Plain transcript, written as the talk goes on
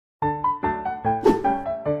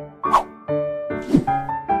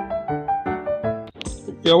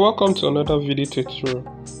You're welcome to another video tutorial.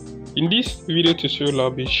 In this video tutorial,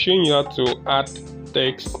 I'll be showing you how to add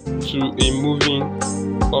text to a moving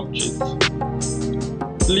object.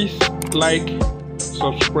 Please like,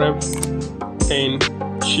 subscribe, and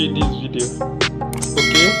share this video.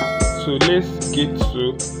 Okay, so let's get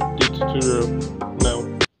to the tutorial now.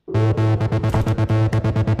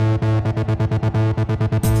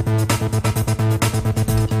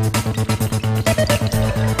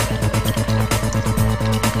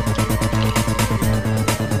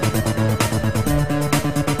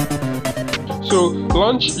 So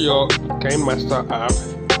launch your KineMaster app,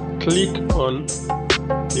 click on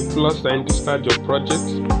the plus sign to start your project.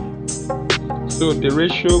 So the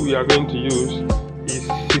ratio we are going to use is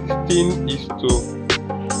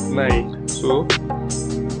 16:9. So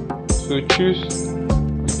choose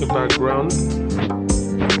the background.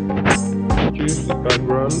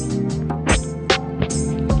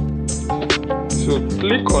 So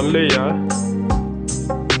click on layer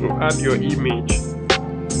to add your image.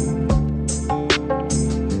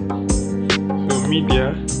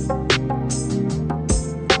 Media,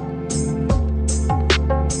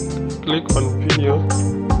 click on video.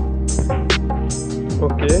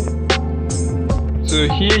 Okay, so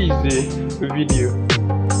here is a video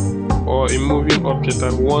or a moving object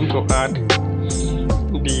and we want to add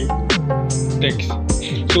the text.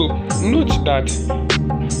 So note that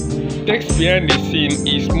text behind the scene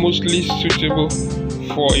is mostly suitable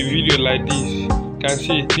for a video like this. You can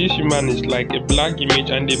see this human is like a black image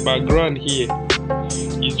and the background here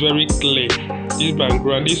is very clear. This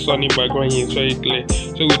background, this sunny background here is very clear.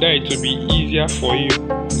 So with that, it will be easier for you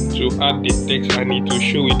to add the text and it will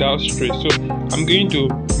show without stress. So I'm going to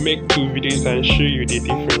make two videos and show you the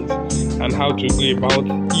difference and how to go about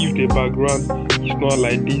if the background is not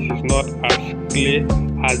like this, it's not as clear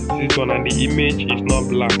as this one and the image is not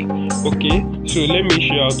black. Okay, so let me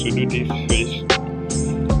show you how to do this first.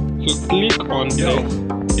 So click on text.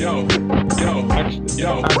 Add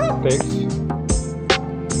text.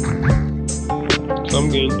 So I'm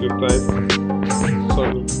going to type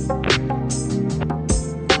Sunny.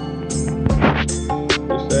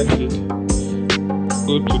 Research it.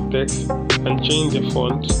 Go to text and change the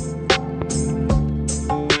font.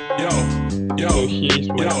 So here is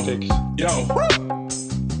my text.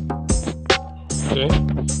 Okay.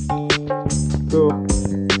 So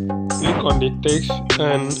click on the text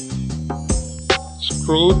and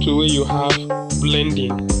scroll to where you have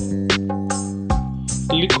blending.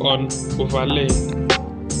 Click on overlay.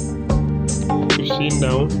 You see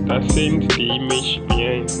now that sends the image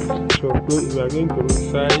behind. So we are going to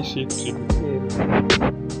resize it to the end.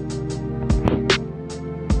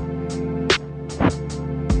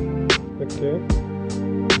 Okay.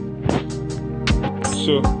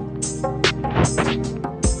 So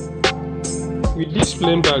with this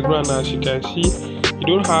plain background, as you can see, you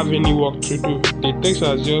don't have any work to do. The text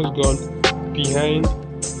has just gone behind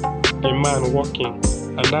the man walking,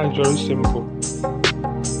 and that's very simple.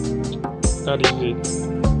 That is it.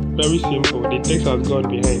 Very simple. The text has gone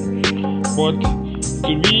behind. But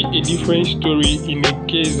to be a different story in the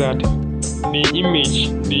case that the image,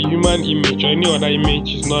 the human image or any other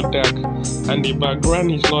image is not dark and the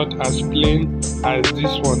background is not as plain as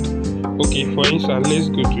this one. Okay, for instance, let's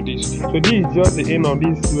go to this. So this is just the end of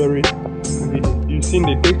this very video. You've seen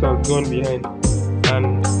the text has gone behind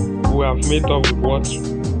and we have made up with what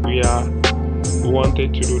we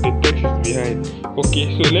wanted to do. The text is behind.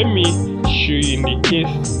 Okay, so let me show you in the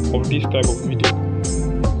case of this type of video.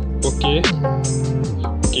 Okay,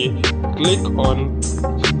 click on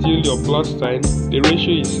still your plus sign. The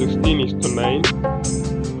ratio is 16:9.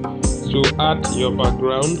 So add your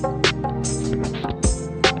background.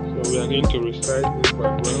 So we are going to resize this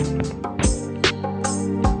background.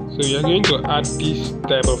 So you are going to add this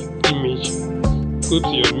type of image. Go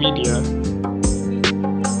to your media.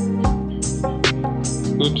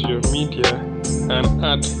 Go to your media and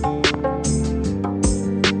add.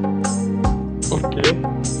 Okay,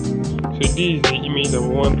 so this is the image that we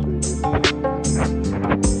want to use.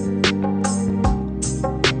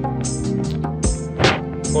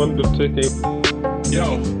 Want to take it.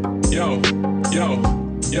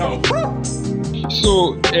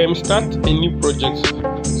 So start a new project.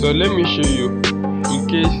 So let me show you in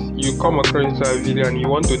case you come across this video and you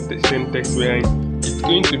want to send text behind. It's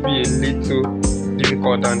going to be a little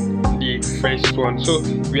difficult than the first one. So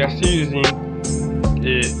we are still using a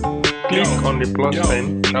click on the plus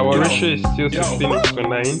sign. Our ratio is still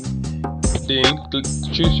 16:9. Then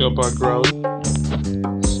choose your background.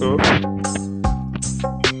 So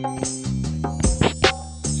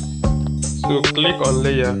click on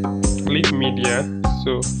layer, click media.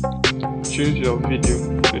 So choose your video.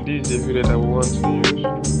 So this is the video that we want to use.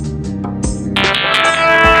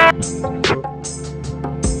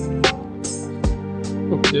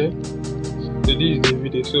 Okay, so this is the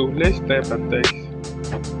video. So let's type a text.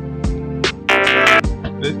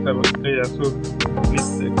 Let's type a text. So please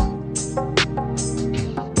text.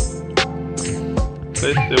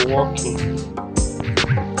 Let's say walking.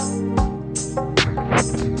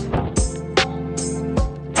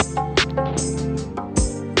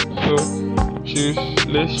 So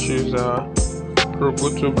let's choose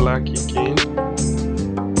Roboto Black again.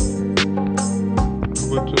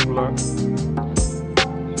 Roboto Black.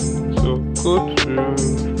 So go to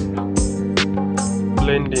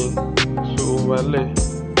blending. So overlay.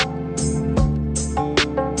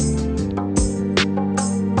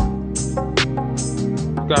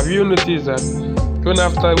 Have you noticed that even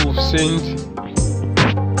after we've sent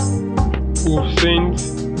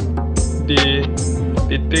the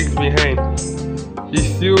text behind, it's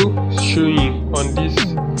still showing on this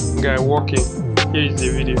guy walking? Here is the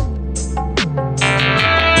video.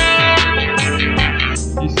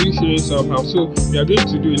 It's still showing somehow. So we are going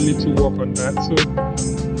to do a little work on that. So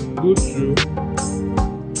go to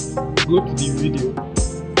the video,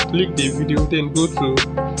 click the video, then go to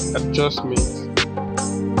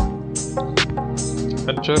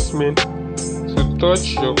adjustment, so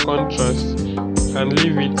touch your contrast and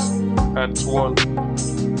leave it at 1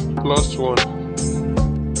 plus 1.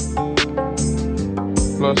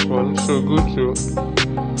 So go to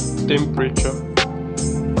temperature.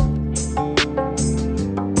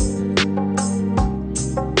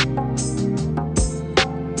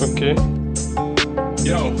 Okay.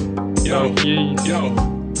 Now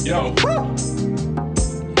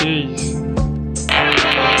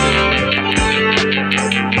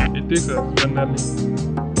it takes us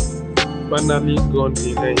finally gone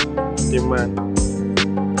behind the man.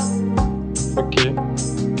 Okay,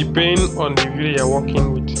 depending on the video you're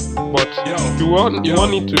working with, but if you want it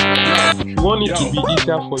to be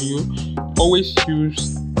easier for you, always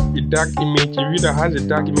use a dark image. A video that has a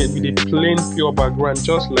dark image with a plain pure background,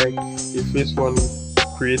 just like the first one we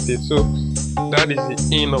created. So that is the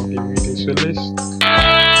end of the video.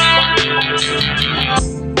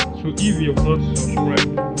 So if you have not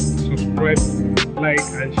subscribe, like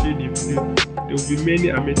and share the video. There will be many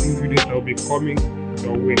amazing videos that will be coming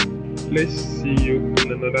your way. Let's see you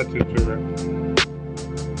in another tutorial.